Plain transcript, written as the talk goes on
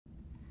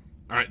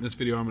All right, in this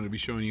video I'm going to be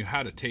showing you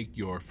how to take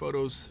your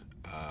photos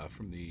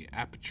from the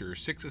Aperture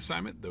 6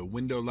 assignment, the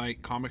window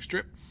light comic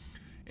strip,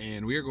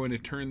 and we are going to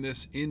turn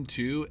this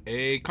into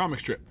a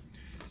comic strip.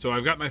 So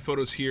I've got my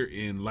photos here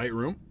in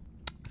Lightroom,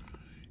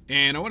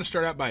 and I want to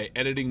start out by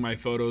editing my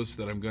photos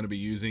that I'm going to be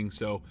using.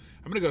 So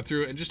I'm going to go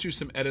through and just do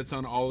some edits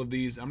on all of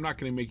these. I'm not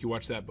going to make you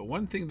watch that, but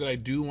one thing that I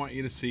do want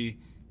you to see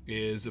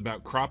is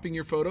about cropping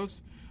your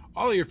photos.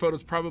 All of your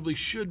photos probably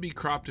should be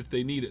cropped if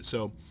they need it.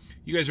 So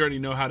you guys already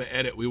know how to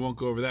edit. We won't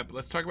go over that, but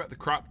let's talk about the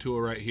crop tool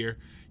right here.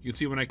 You can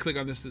see when I click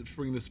on this, let's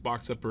bring this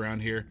box up around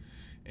here.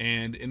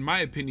 And in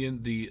my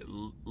opinion, the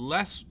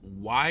less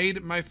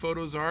wide my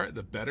photos are,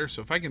 the better.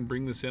 So if I can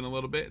bring this in a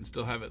little bit and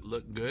still have it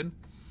look good,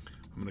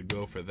 I'm gonna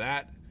go for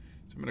that.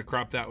 So I'm gonna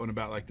crop that one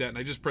about like that. And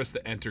I just press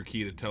the enter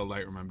key to tell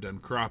Lightroom I'm done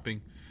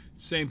cropping.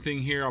 Same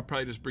thing here, I'll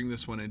probably just bring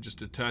this one in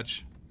just a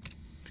touch.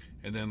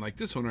 And then like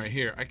this one right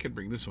here, I can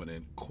bring this one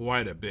in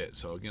quite a bit.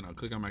 So again, I'll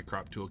click on my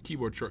crop tool,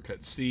 keyboard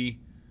shortcut C,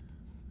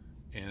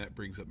 and that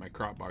brings up my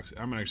crop box.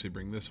 I'm gonna actually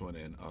bring this one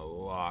in a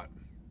lot.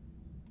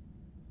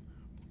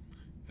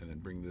 And then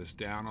bring this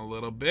down a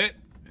little bit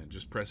and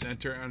just press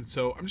enter. And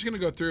so I'm just gonna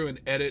go through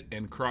and edit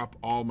and crop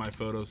all my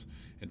photos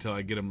until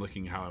I get them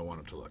looking how I want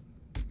them to look.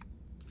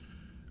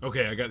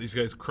 Okay, I got these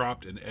guys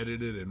cropped and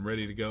edited and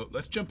ready to go.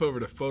 Let's jump over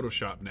to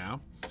Photoshop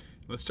now.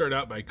 Let's start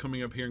out by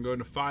coming up here and going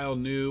to File,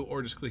 New,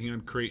 or just clicking on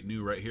Create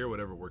New right here,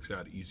 whatever works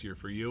out easier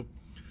for you.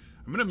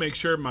 I'm gonna make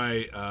sure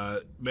my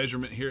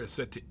measurement here is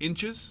set to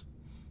inches.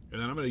 And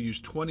then I'm going to use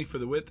 20 for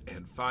the width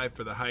and 5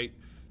 for the height,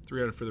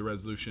 300 for the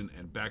resolution,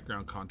 and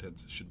background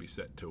contents should be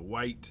set to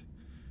white.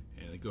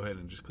 And then go ahead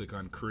and just click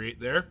on Create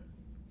there.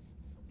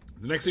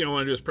 The next thing I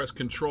want to do is press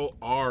Control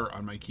R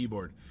on my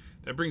keyboard.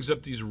 That brings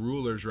up these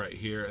rulers right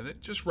here, and then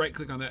just right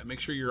click on that and make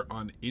sure you're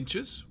on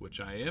inches, which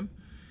I am.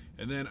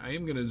 And then I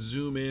am going to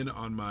zoom in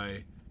on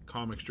my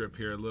comic strip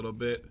here a little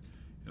bit,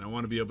 and I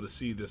want to be able to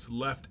see this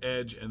left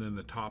edge and then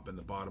the top and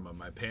the bottom of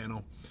my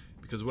panel.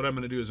 Because what I'm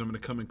going to do is I'm going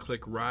to come and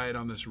click right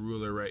on this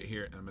ruler right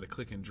here, and I'm going to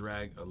click and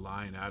drag a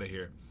line out of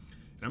here.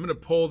 And I'm going to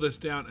pull this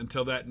down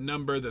until that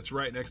number that's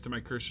right next to my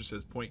cursor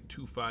says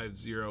 0.250.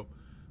 Let's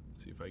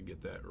see if I can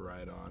get that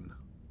right on.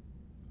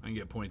 I can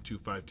get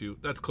 0.252.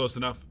 That's close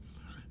enough.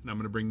 And I'm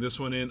going to bring this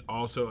one in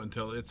also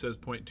until it says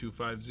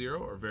 0.250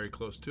 or very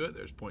close to it.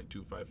 There's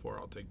 0.254.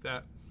 I'll take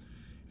that.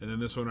 And then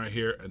this one right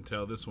here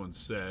until this one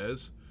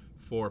says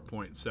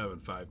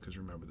 4.75, because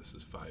remember this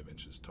is 5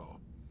 inches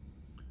tall.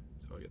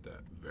 So I'll get that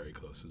very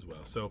close as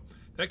well. So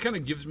that kind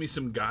of gives me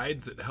some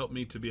guides that help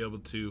me to be able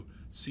to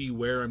see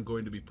where I'm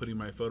going to be putting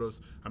my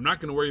photos. I'm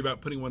not going to worry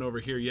about putting one over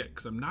here yet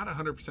because I'm not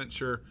 100%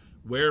 sure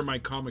where my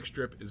comic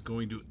strip is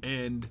going to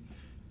end,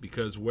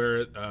 because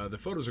where the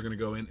photos are going to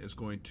go in is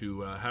going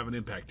to have an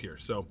impact here.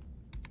 So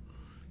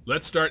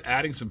let's start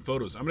adding some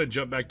photos. I'm going to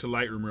jump back to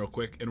Lightroom real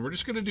quick, and we're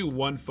just going to do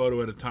one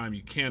photo at a time.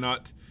 You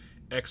cannot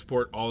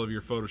export all of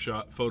your photos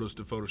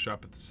to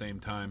Photoshop at the same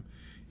time.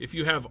 If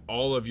you have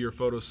all of your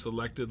photos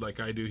selected like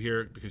I do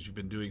here, because you've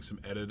been doing some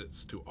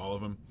edits to all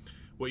of them,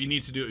 what you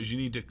need to do is you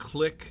need to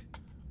click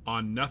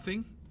on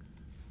nothing,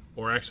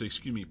 or actually,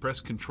 excuse me, press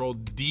Control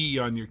D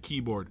on your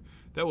keyboard.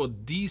 That will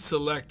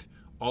deselect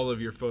all of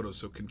your photos.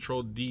 So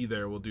Control D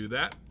there will do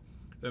that.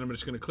 Then I'm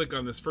just going to click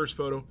on this first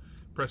photo,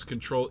 press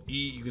Control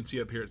E. You can see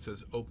up here it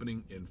says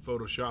opening in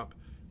Photoshop.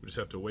 We just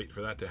have to wait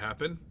for that to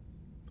happen.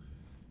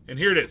 And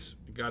here it is.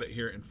 I got it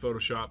here in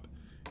Photoshop.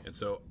 And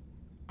so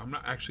I'm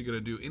not actually going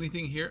to do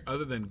anything here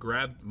other than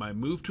grab my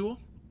Move tool,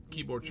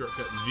 keyboard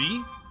shortcut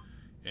V,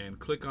 and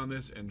click on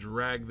this and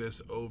drag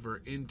this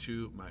over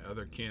into my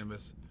other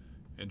canvas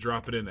and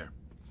drop it in there.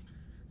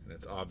 And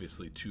it's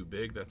obviously too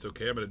big. That's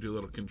okay. I'm going to do a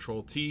little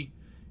Control T.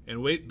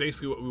 And wait,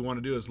 basically what we want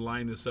to do is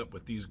line this up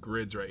with these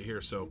grids right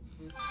here. So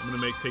I'm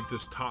going to take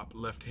this top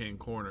left-hand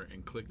corner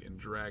and click and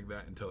drag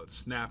that until it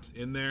snaps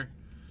in there.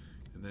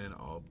 And then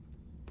I'll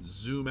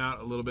zoom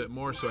out a little bit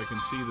more so I can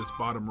see this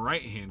bottom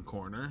right-hand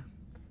corner.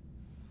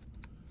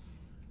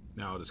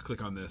 Now I'll just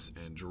click on this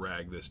and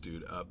drag this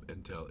dude up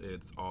until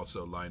it's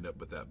also lined up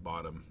with that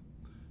bottom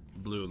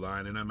blue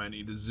line. And I might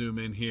need to zoom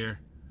in here,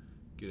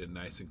 get it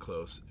nice and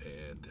close.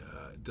 And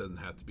it doesn't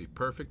have to be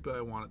perfect, but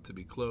I want it to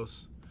be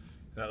close.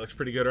 That looks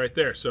pretty good right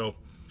there. So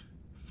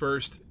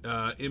first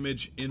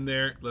image in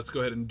there. Let's go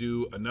ahead and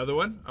do another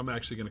one. I'm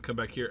actually going to come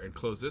back here and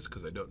close this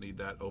because I don't need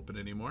that open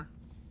anymore.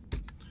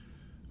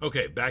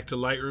 Okay, back to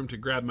Lightroom to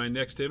grab my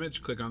next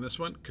image. Click on this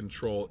one,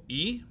 Control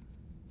E.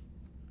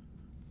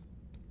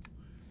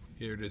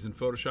 Here it is in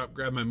Photoshop.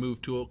 Grab my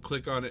Move tool,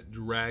 click on it,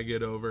 drag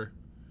it over,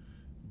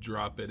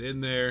 drop it in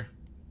there.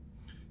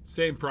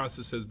 Same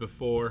process as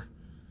before.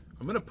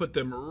 I'm going to put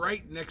them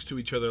right next to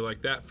each other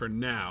like that for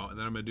now, and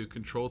then I'm going to do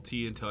Control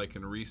T until I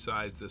can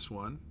resize this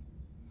one.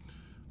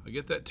 I'll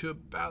get that to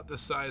about the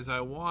size I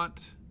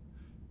want,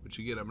 which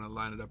again, I'm going to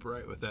line it up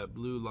right with that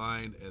blue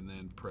line and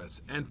then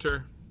press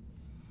Enter.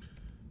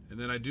 And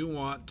then I do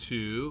want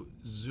to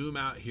zoom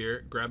out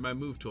here, grab my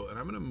Move tool, and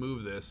I'm going to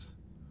move this.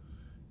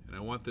 And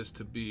I want this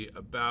to be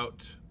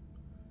about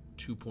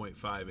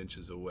 2.5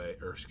 inches away,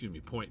 or excuse me,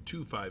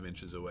 0.25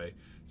 inches away.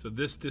 So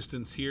this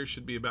distance here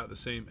should be about the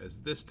same as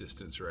this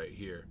distance right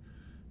here.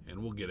 And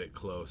we'll get it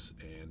close,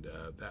 and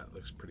that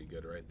looks pretty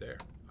good right there.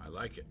 I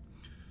like it.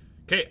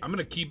 Okay, I'm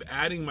gonna keep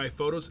adding my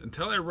photos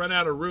until I run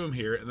out of room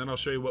here, and then I'll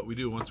show you what we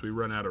do once we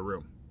run out of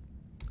room.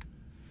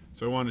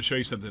 So I wanted to show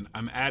you something.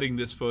 I'm adding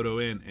this photo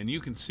in, and you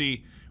can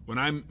see when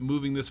I'm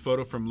moving this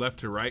photo from left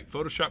to right,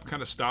 Photoshop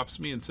kind of stops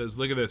me and says,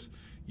 look at this.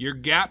 Your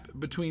gap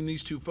between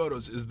these two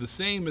photos is the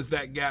same as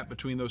that gap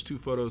between those two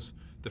photos,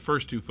 the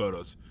first two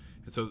photos.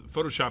 And so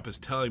Photoshop is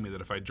telling me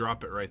that if I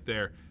drop it right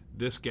there,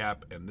 this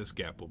gap and this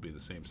gap will be the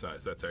same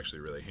size. That's actually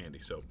really handy.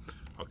 So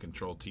I'll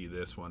Control T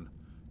this one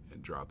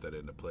and drop that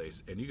into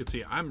place. And you can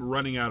see I'm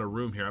running out of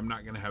room here. I'm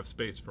not going to have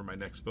space for my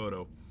next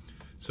photo.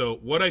 So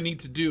what I need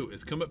to do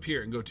is come up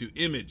here and go to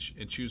Image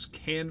and choose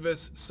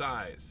Canvas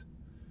Size.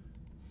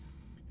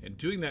 And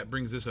doing that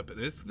brings this up. And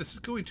this is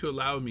going to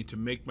allow me to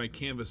make my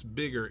canvas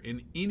bigger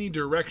in any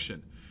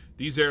direction.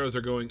 These arrows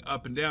are going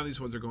up and down.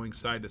 These ones are going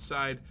side to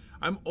side.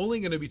 I'm only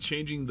going to be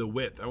changing the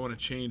width. I want to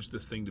change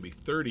this thing to be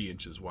 30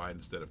 inches wide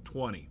instead of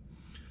 20.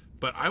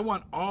 But I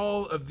want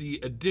all of the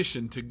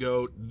addition to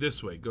go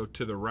this way, go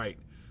to the right.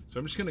 So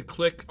I'm just going to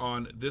click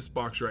on this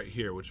box right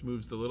here, which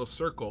moves the little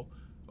circle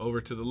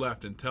over to the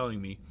left and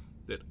telling me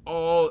that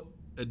all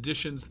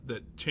additions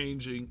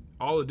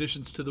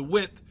to the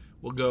width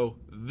will go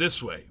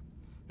this way.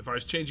 If I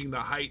was changing the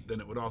height, then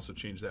it would also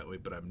change that way,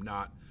 but I'm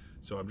not.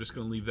 So I'm just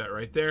going to leave that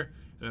right there.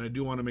 And then I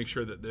do want to make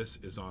sure that this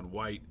is on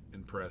white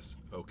and press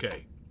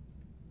OK.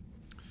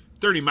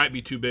 30 might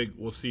be too big.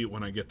 We'll see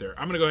when I get there.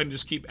 I'm going to go ahead and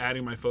just keep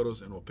adding my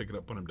photos, and we'll pick it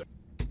up when I'm done.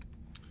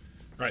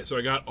 All right, so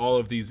I got all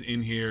of these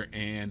in here,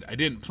 and I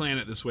didn't plan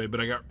it this way, but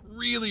I got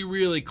really,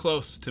 really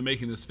close to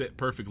making this fit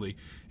perfectly.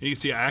 And you can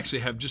see I actually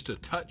have just a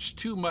touch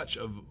too much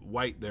of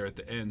white there at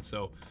the end.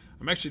 So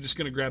I'm actually just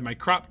going to grab my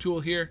crop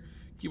tool here.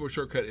 Keyboard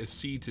shortcut is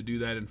C to do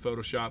that in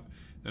Photoshop.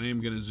 Then I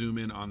am going to zoom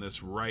in on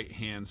this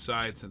right-hand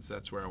side since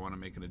that's where I want to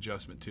make an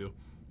adjustment to.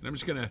 And I'm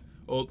just going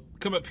to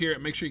come up here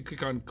and make sure you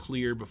click on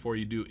Clear before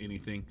you do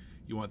anything.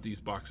 You want these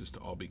boxes to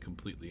all be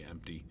completely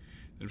empty.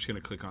 I'm just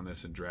going to click on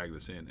this and drag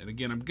this in. And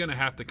again, I'm going to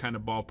have to kind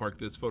of ballpark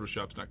this.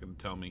 Photoshop's not going to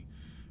tell me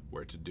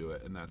where to do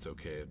it, and that's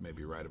okay. It may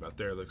be right about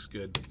there. It looks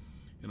good.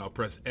 And I'll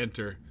press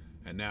Enter,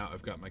 and now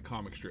I've got my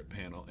comic strip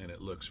panel, and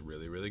it looks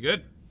really, really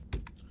good.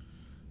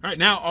 All right,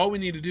 now all we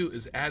need to do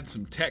is add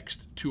some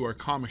text to our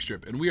comic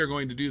strip, and we are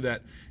going to do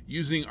that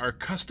using our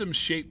Custom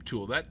Shape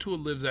tool. That tool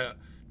lives out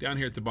down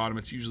here at the bottom.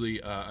 It's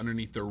usually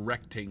underneath the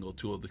rectangle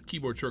tool. The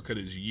keyboard shortcut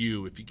is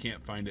U if you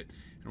can't find it,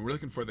 and we're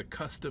looking for the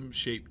Custom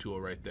Shape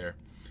tool right there.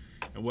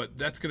 And what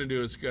that's going to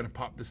do is going to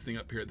pop this thing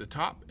up here at the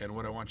top, and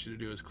what I want you to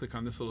do is click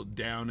on this little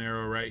down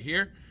arrow right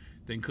here,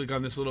 then click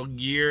on this little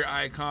gear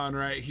icon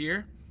right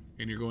here,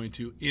 and you're going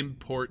to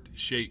import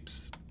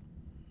shapes.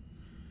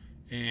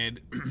 And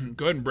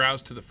go ahead and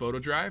browse to the photo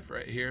drive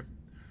right here,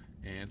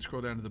 and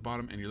scroll down to the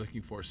bottom, and you're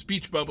looking for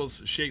Speech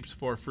Bubbles Shapes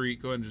for Free.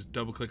 Go ahead and just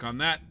double click on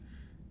that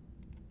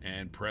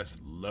and press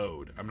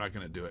load. I'm not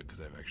going to do it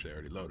because I've actually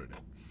already loaded it.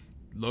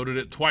 Loaded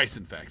it twice,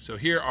 in fact. So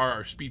here are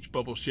our speech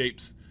bubble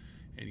shapes.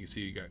 And you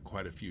see you got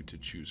quite a few to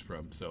choose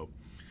from. So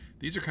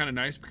these are kind of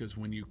nice because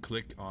when you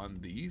click on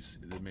these,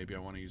 then maybe I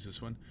want to use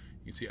this one.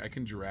 You can see I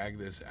can drag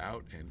this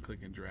out and click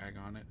and drag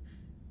on it,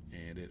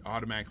 and it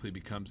automatically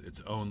becomes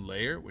its own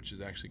layer, which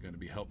is actually going to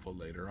be helpful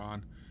later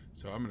on.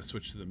 So I'm going to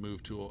switch to the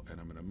move tool,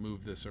 and I'm going to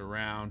move this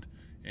around.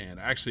 And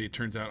actually, it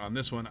turns out on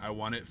this one, I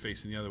want it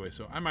facing the other way.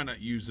 So I might not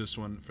use this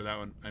one for that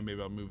one.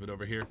 Maybe I'll move it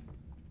over here.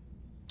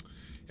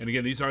 And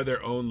again, these are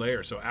their own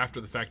layer. So after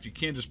the fact, you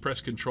can just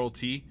press Control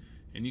T,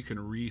 and you can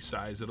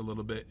resize it a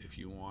little bit if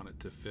you want it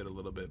to fit a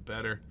little bit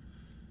better.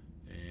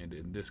 And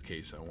in this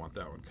case, I want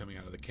that one coming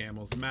out of the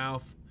camel's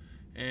mouth.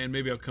 And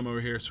maybe I'll come over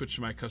here, switch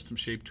to my Custom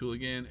Shape tool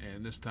again,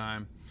 and this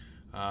time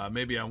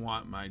maybe I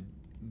want my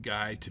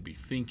guy to be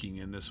thinking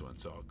in this one.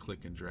 So I'll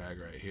click and drag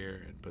right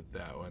here and put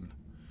that one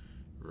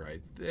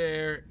right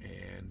there,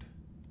 and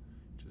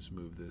just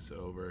move this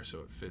over so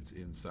it fits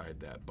inside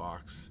that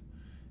box.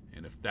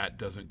 And if that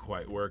doesn't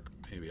quite work,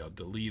 maybe I'll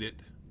delete it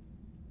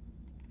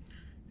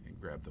and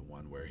grab the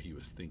one where he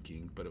was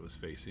thinking, but it was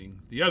facing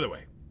the other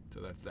way. So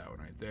that's that one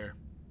right there.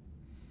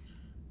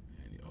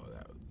 And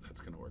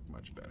that's going to work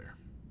much better.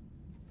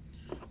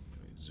 Let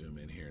me zoom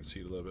in here and see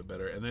it a little bit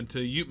better. And then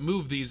to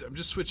move these, I'm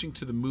just switching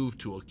to the Move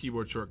tool,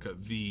 keyboard shortcut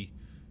V,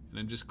 and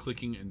then just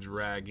clicking and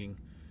dragging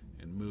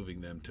and moving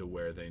them to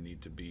where they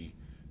need to be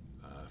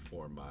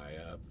for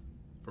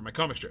my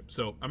comic strip.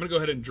 So I'm going to go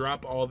ahead and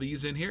drop all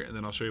these in here, and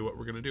then I'll show you what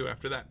we're going to do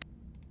after that.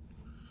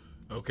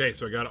 Okay,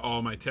 so I got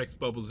all my text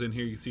bubbles in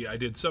here. You see I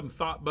did some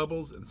thought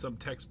bubbles and some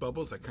text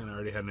bubbles. I kind of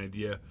already had an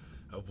idea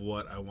of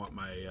what I want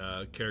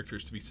my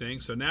characters to be saying.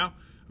 So now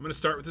I'm going to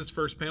start with this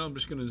first panel. I'm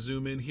just going to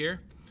zoom in here,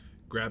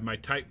 grab my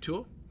type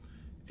tool,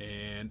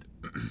 and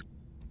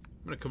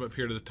I'm going to come up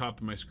here to the top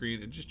of my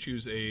screen and just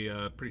choose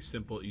a pretty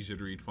simple, easy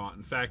to read font.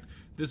 In fact,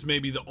 this may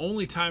be the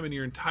only time in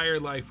your entire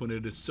life when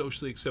it is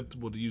socially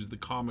acceptable to use the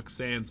Comic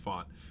Sans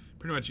font.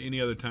 Pretty much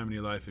any other time in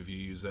your life, if you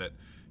use that,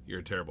 you're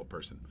a terrible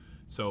person.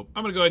 So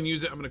I'm going to go ahead and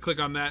use it. I'm going to click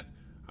on that.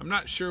 I'm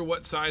not sure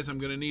what size I'm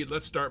going to need.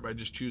 Let's start by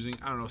just choosing,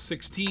 I don't know,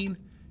 16.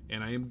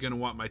 And I am going to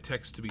want my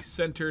text to be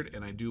centered,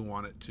 and I do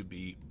want it to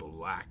be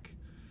black.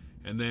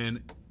 And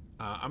then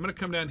I'm going to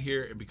come down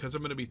here, and because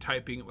I'm going to be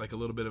typing like a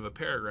little bit of a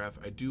paragraph,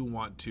 I do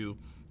want to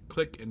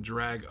click and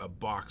drag a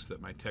box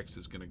that my text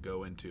is going to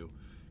go into,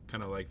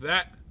 kind of like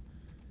that.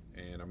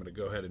 And I'm going to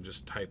go ahead and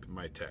just type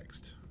my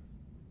text.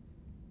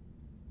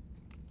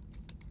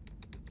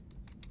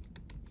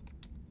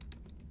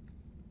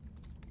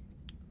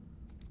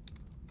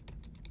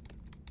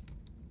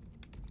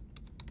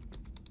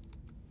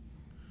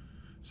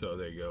 So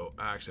there you go.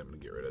 Actually, I'm going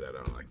to get rid of that.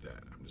 I don't like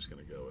that. I'm just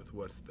going to go with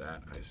what's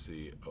that I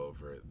see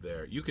over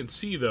there. You can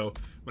see, though,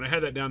 when I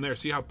had that down there,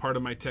 see how part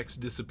of my text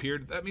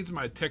disappeared? That means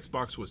my text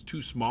box was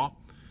too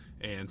small.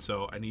 And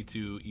so I need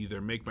to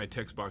either make my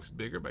text box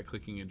bigger by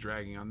clicking and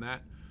dragging on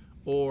that,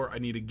 or I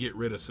need to get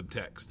rid of some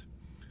text.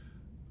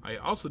 I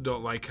also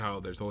don't like how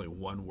there's only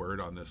one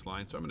word on this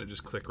line, so I'm going to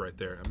just click right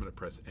there. I'm going to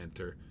press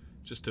enter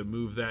just to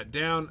move that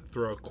down,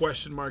 throw a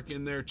question mark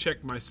in there,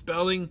 check my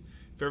spelling.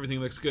 If everything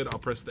looks good, I'll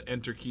press the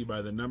enter key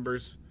by the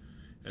numbers,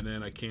 and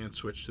then I can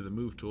switch to the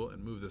move tool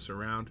and move this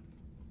around.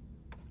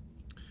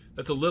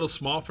 That's a little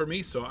small for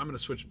me, so I'm going to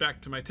switch back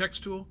to my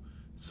text tool,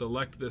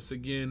 select this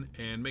again,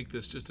 and make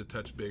this just a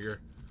touch bigger.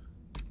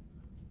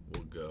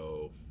 We'll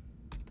go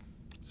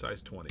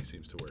size 20,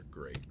 seems to work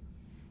great.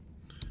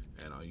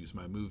 And I'll use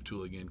my move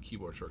tool again,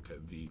 keyboard shortcut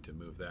V to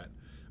move that.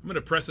 I'm going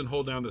to press and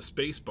hold down the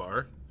space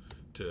bar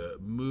to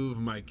move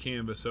my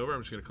canvas over.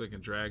 I'm just going to click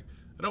and drag.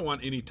 I don't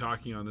want any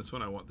talking on this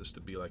one. I want this to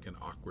be like an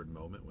awkward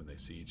moment when they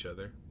see each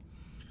other.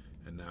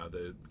 And now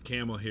the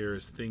camel here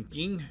is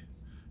thinking.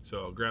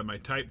 So I'll grab my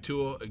type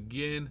tool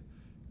again,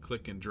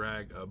 click and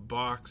drag a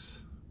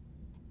box.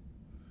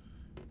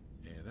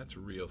 And that's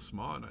real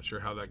small. I'm not sure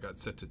how that got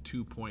set to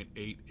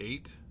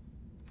 2.88.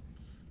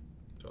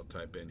 So I'll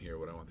type in here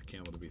what I want the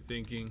camel to be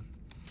thinking.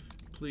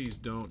 Please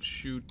don't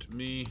shoot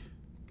me.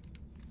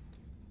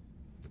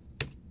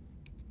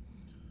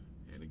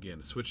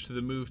 Again, switch to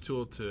the move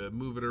tool to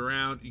move it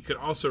around. You could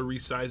also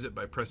resize it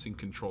by pressing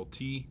Control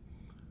T.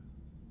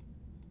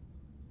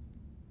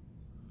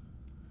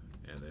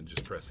 And then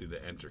just pressing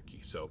the enter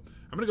key. So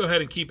I'm going to go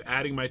ahead and keep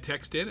adding my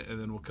text in, and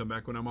then we'll come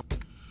back when I'm on.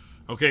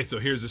 Okay, so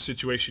here's a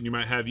situation you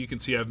might have. You can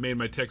see I've made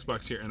my text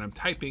box here, and I'm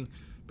typing,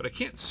 but I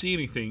can't see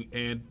anything.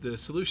 And the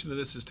solution to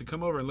this is to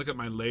come over and look at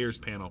my layers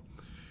panel.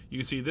 You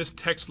can see this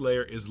text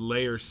layer is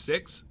layer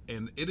 6,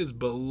 and it is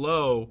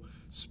below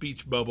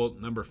speech bubble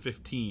number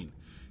 15.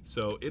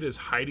 So it is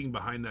hiding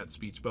behind that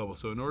speech bubble.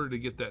 So in order to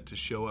get that to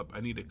show up, I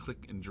need to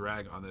click and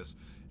drag on this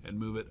and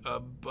move it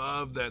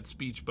above that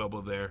speech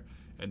bubble there.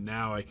 And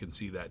now I can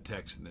see that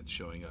text and it's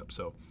showing up.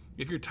 So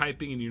if you're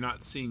typing and you're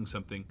not seeing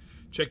something,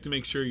 check to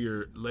make sure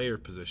your layer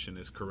position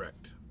is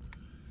correct.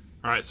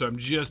 All right, so I'm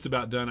just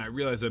about done. I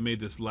realize I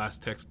made this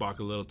last text box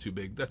a little too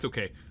big. That's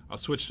okay. I'll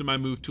switch to my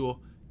move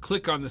tool,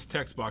 click on this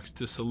text box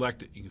to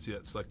select it. You can see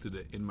that selected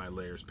it in my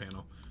layers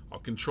panel. I'll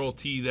Control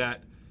T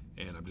that.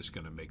 And I'm just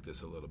going to make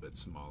this a little bit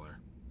smaller.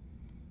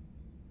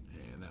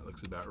 And that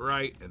looks about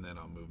right. And then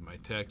I'll move my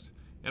text.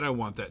 And I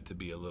want that to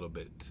be a little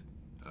bit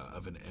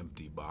of an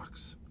empty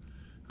box.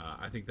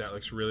 I think that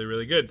looks really,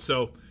 really good.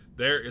 So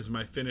there is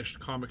my finished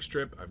comic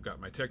strip. I've got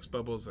my text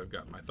bubbles. I've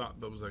got my thought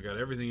bubbles. I've got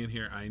everything in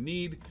here I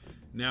need.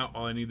 Now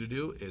all I need to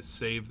do is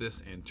save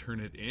this and turn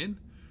it in.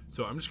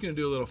 So I'm just going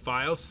to do a little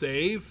file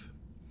save.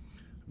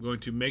 I'm going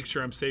to make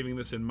sure I'm saving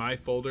this in my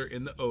folder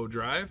in the O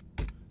drive.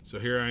 So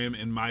here I am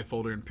in my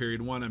folder in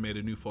period 1. I made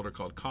a new folder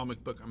called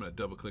comic book. I'm going to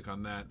double click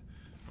on that.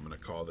 I'm going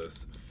to call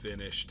this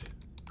finished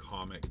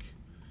comic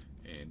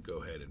and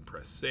go ahead and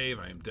press save.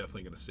 I am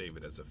definitely going to save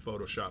it as a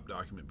Photoshop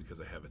document because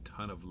I have a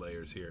ton of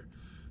layers here.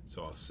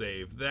 So I'll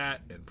save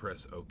that and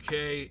press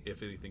OK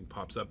if anything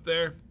pops up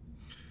there.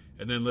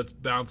 And then let's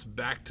bounce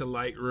back to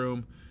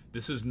Lightroom.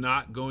 This is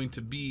not going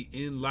to be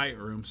in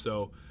Lightroom,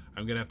 so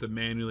I'm going to have to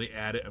manually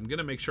add it. I'm going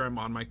to make sure I'm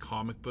on my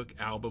comic book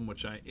album,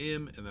 which I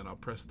am, and then I'll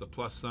press the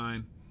plus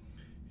sign.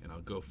 And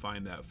I'll go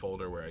find that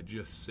folder where I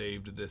just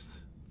saved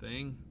this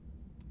thing.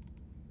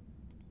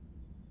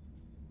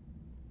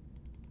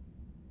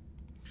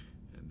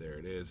 And there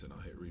it is, and I'll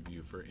hit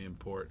review for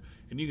import.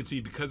 And you can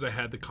see because I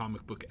had the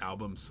comic book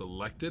album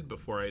selected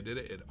before I did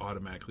it, it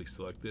automatically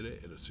selected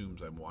it. It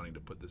assumes I'm wanting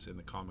to put this in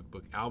the comic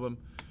book album.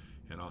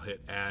 And I'll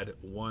hit add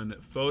one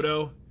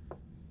photo.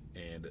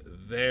 And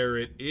there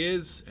it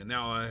is. And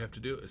now all I have to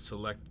do is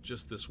select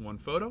just this one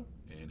photo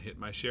and hit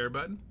my share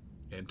button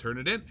and turn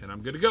it in, and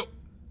I'm good to go.